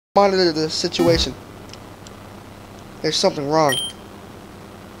Monitor the situation. There's something wrong.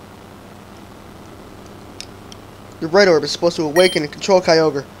 Your red orb is supposed to awaken and control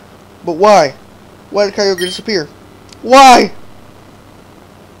Kyogre. But why? Why did Kyogre disappear? Why?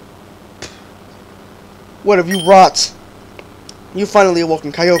 What have you wrought? You finally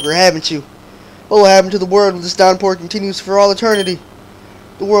awoken Kyogre, haven't you? What will happen to the world if this downpour continues for all eternity?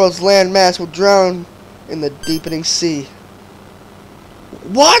 The world's land mass will drown in the deepening sea.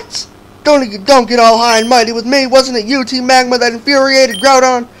 What? Don't get all high and mighty with me. Wasn't it you, Team Magma, that infuriated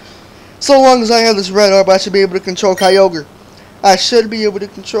Groudon? So long as I have this red orb, I should be able to control Kyogre. I should be able to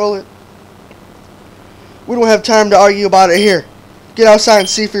control it. We don't have time to argue about it here. Get outside and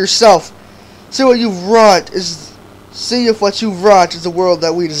see for yourself. See what you've wrought is. See if what you've wrought is the world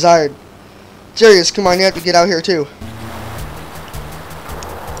that we desired. Jarius, come on, you have to get out here too.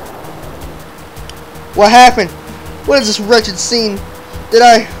 What happened? What is this wretched scene? Did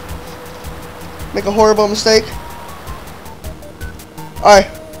I make a horrible mistake? I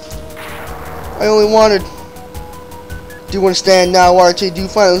only wanted. Do you understand now, Archie? Do you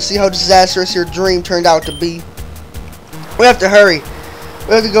finally see how disastrous your dream turned out to be? We have to hurry.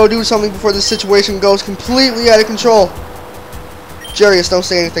 We have to go do something before this situation goes completely out of control. Jarius, don't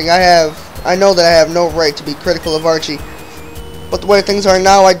say anything. I know that I have no right to be critical of Archie. But the way things are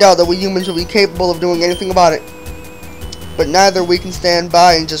now, I doubt that we humans will be capable of doing anything about it. But neither we can stand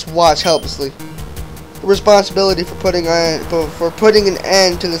by and just watch helplessly. The responsibility for putting an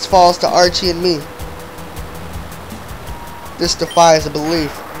end to this falls to Archie and me. This defies a belief.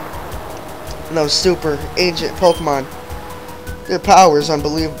 And those super ancient Pokemon, their power is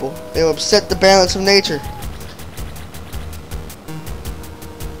unbelievable. They will upset the balance of nature.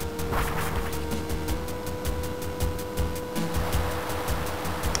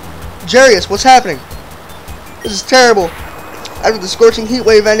 Jarius, what's happening? This is terrible. After the scorching heat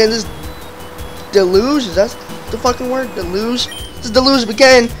wave ended, this deluge, is that the fucking word? Deluge? This deluge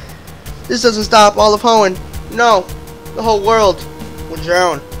began. This doesn't stop all of Hoenn. No, the whole world will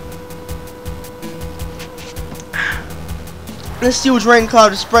drown. This huge rain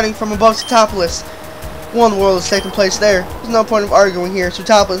cloud is spreading from above Sootopolis. One world is taking place there. There's no point of arguing here.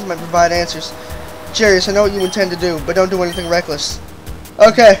 Sootopolis might provide answers. Jarius, I know what you intend to do, but don't do anything reckless.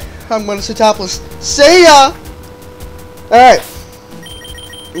 Okay, I'm going to Sootopolis. See ya! Alright.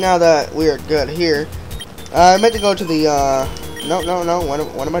 Now that we are good here, I meant to go to the, no.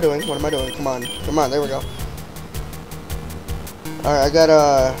 What am I doing? What am I doing? Come on, there we go. Alright, I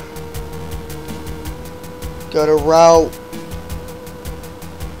gotta go to Route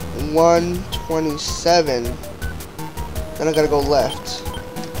 127. Then I gotta go left.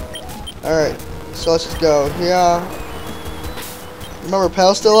 Alright, so let's just go here. Is my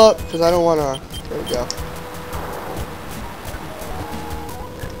rappel still up? Because I don't wanna. There we go.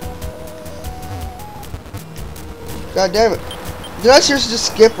 God damn it. Did I seriously just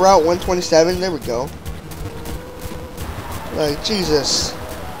skip Route 127? There we go. Like, Jesus.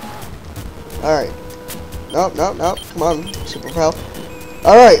 Alright. Nope. Come on, Super Pal.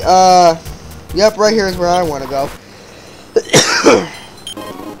 Alright, yep, right here is where I want to go.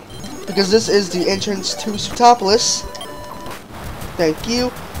 Because this is the entrance to Sootopolis. Thank you.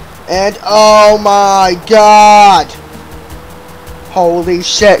 And, oh my god! Holy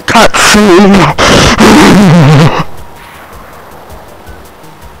shit, cutscene!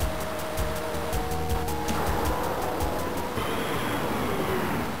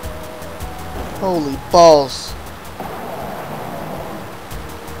 Holy balls.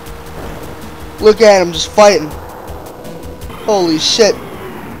 Look at him just fighting. Holy shit.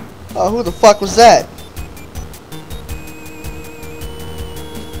 Oh, who the fuck was that?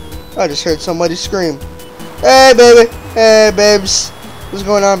 I just heard somebody scream. Hey, baby. Hey, babes. What's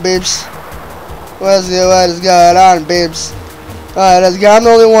going on, babes? What is going on, babes? Alright, let's go. I'm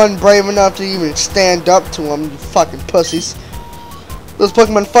the only one brave enough to even stand up to them, you fucking pussies. Those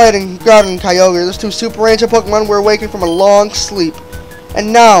Pokemon fighting, Groudon and Kyogre. Those two super ancient Pokemon were awakened from a long sleep.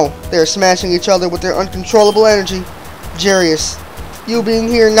 And now, they are smashing each other with their uncontrollable energy. Jarius, you being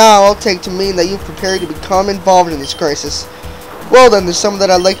here now, I'll take to mean that you've prepared to become involved in this crisis. Well then, there's someone that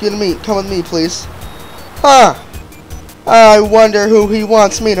I'd like you to meet. Come with me, please. Huh. I wonder who he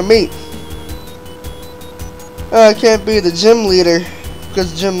wants me to meet. It can't be the gym leader, because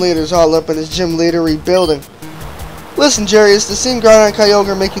the gym leader's all up in his gym leader rebuilding. Listen, Jarius, the seeing Groudon and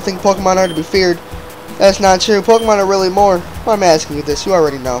Kyogre make you think Pokemon are to be feared. That's not true. Pokemon are really more. I'm asking you this. You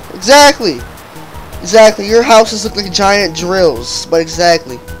already know. Exactly. Exactly. Your houses look like giant drills. But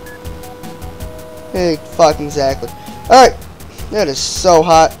exactly. Hey, fucking exactly. Alright. It is so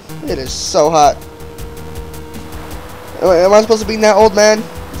hot. It is so hot. Am I supposed to be that old man?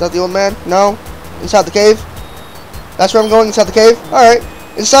 Is that the old man? No? Inside the cave? That's where I'm going, inside the cave? Alright.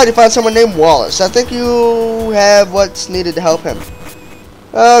 Inside you find someone named Wallace. I think you have what's needed to help him.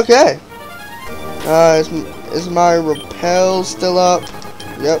 Okay. Is my rappel still up?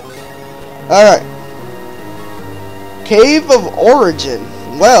 Yep. Alright. Cave of Origin.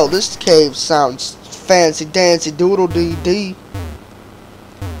 Well, this cave sounds fancy dancy doodle dee dee.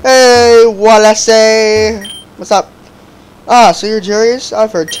 Hey, Wallace. What's up? Ah, so you're Jarius?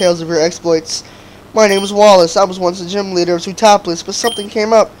 I've heard tales of your exploits. My name is Wallace. I was once the gym leader of Zootopolis, but something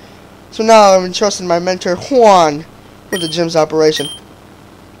came up. So now I'm entrusting my mentor, Juan, with the gym's operation.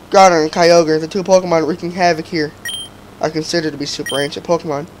 Garner and Kyogre, the two Pokemon wreaking havoc here, are considered to be super ancient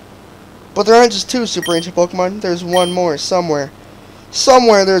Pokemon. But there aren't just two super ancient Pokemon, there's one more somewhere.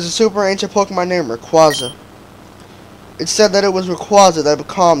 Somewhere there's a super ancient Pokemon named Rayquaza. It's said that it was Rayquaza that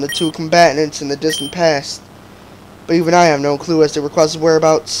becalmed the two combatants in the distant past. But even I have no clue as to Rayquaza's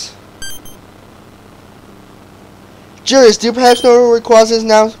whereabouts. Jarius, do you perhaps know where Rayquaza is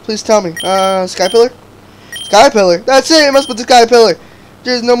now? Please tell me. Skypillar? Skypillar? That's it! It must be the Skypillar!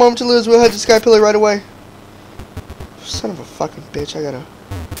 There's no moment to lose. We'll head to Skypillar right away. Son of a fucking bitch. I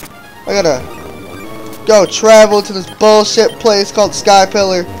gotta go travel to this bullshit place called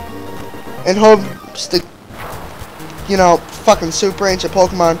Skypillar and hope the, you know, fucking super ancient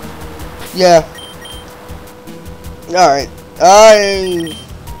Pokemon. Yeah. Alright. I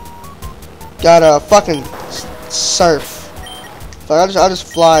gotta fucking surf. I'll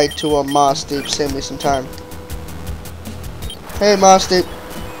just fly to a Moss Deep. Save me some time. Hey, Moss Deep.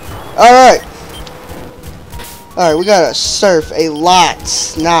 Alright. Alright, we gotta surf a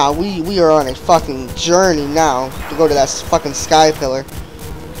lot. Nah, we are on a fucking journey now to go to that fucking Skypillar.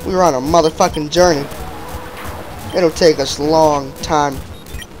 We are on a motherfucking journey. It'll take us a long time.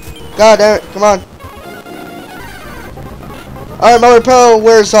 God damn it, come on. Alright, my repel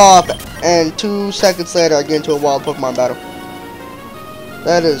wears off, and 2 seconds later I get into a wild Pokemon battle.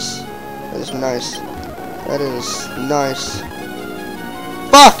 That is nice. That is nice.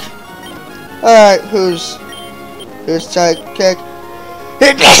 Fuck! Alright, who's sidekick?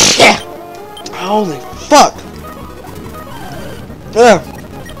 Holy fuck!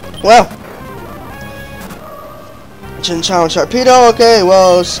 Well. Chinchou and Sharpedo, okay,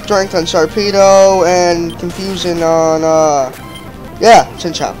 well, strength on Sharpedo and confusion on, yeah,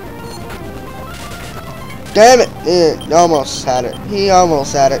 Chinchou. Damn it! He almost had it. He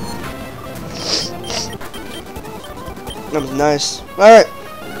almost had it. That was nice. Alright.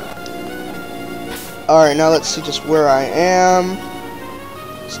 Alright, now let's see just where I am.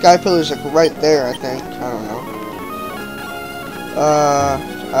 Skypillar's like right there, I think. I don't know.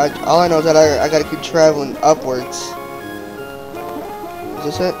 All I know is that I gotta keep traveling upwards. Is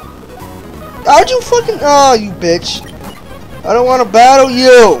this it? How'd you fucking... Oh, you bitch. I don't want to battle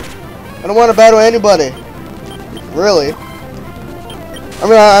you. I don't want to battle anybody. Really. I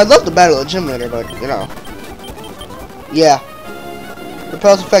mean, I'd love to battle a gym leader, but, you know. Yeah.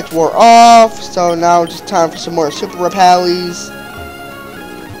 Repel's effect wore off, so now it's just time for some more super repellies.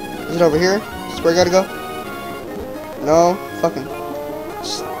 Is it over here? Is this where I gotta go? No? Fucking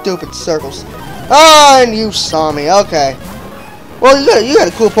stupid circles. Oh, and you saw me. Okay. Well, you got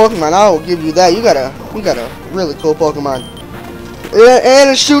a cool Pokemon. I will give you that. You got a really cool Pokemon. And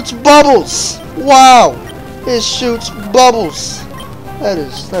it shoots bubbles. Wow. It shoots bubbles. That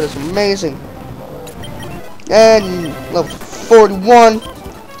is amazing. And level 41,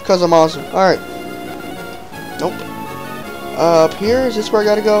 because I'm awesome. Alright. Nope. Up here, is this where I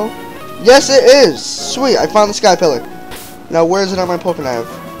gotta go? Yes, it is. Sweet, I found the Skypillar. Now, where is it on my Pokénav?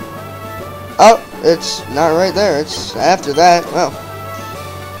 Oh, it's not right there. It's after that. Well.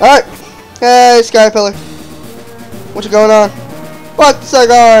 Alright. Hey, Skypillar. What's going on? What's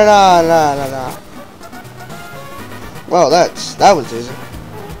going on? Nah. Well, that was easy.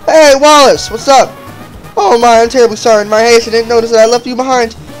 Hey, Wallace, what's up? Oh my, I'm terribly sorry. In my haste, I didn't notice that I left you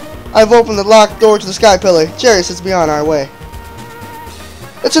behind. I've opened the locked door to the Skypillar. Jarius is beyond our way.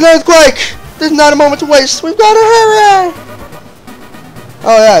 It's an earthquake! There's not a moment to waste. We've got to hurry!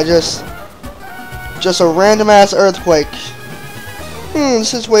 Oh yeah, just a random ass earthquake. The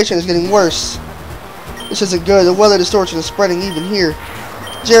situation is getting worse. This isn't good. The weather distortion is spreading even here.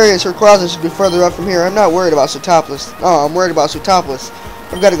 Jarius or Rayquaza should be further up from here. I'm not worried about Zootopolis. Oh, I'm worried about Zootopolis.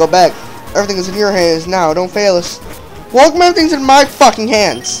 I've got to go back. Everything is in your hands now. Don't fail us. Welcome, everything's in my fucking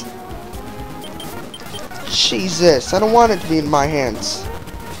hands. Jesus, I don't want it to be in my hands.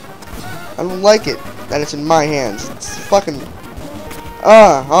 I don't like it that it's in my hands. It's fucking...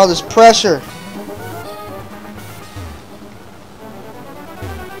 all this pressure.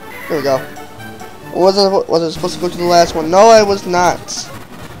 Here we go. Was it supposed to go to the last one? No, I was not.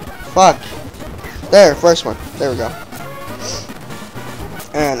 Fuck. There, first one. There we go.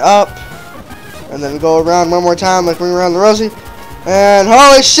 And up. And then go around one more time like Ring Around the Rosie. And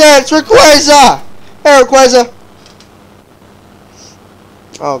holy shit, it's Rayquaza! Hey, Rayquaza!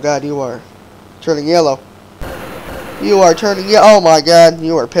 Oh god, you are turning yellow. You are turning yellow. Oh my god,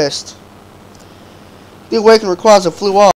 you are pissed. The awakened Rayquaza flew off.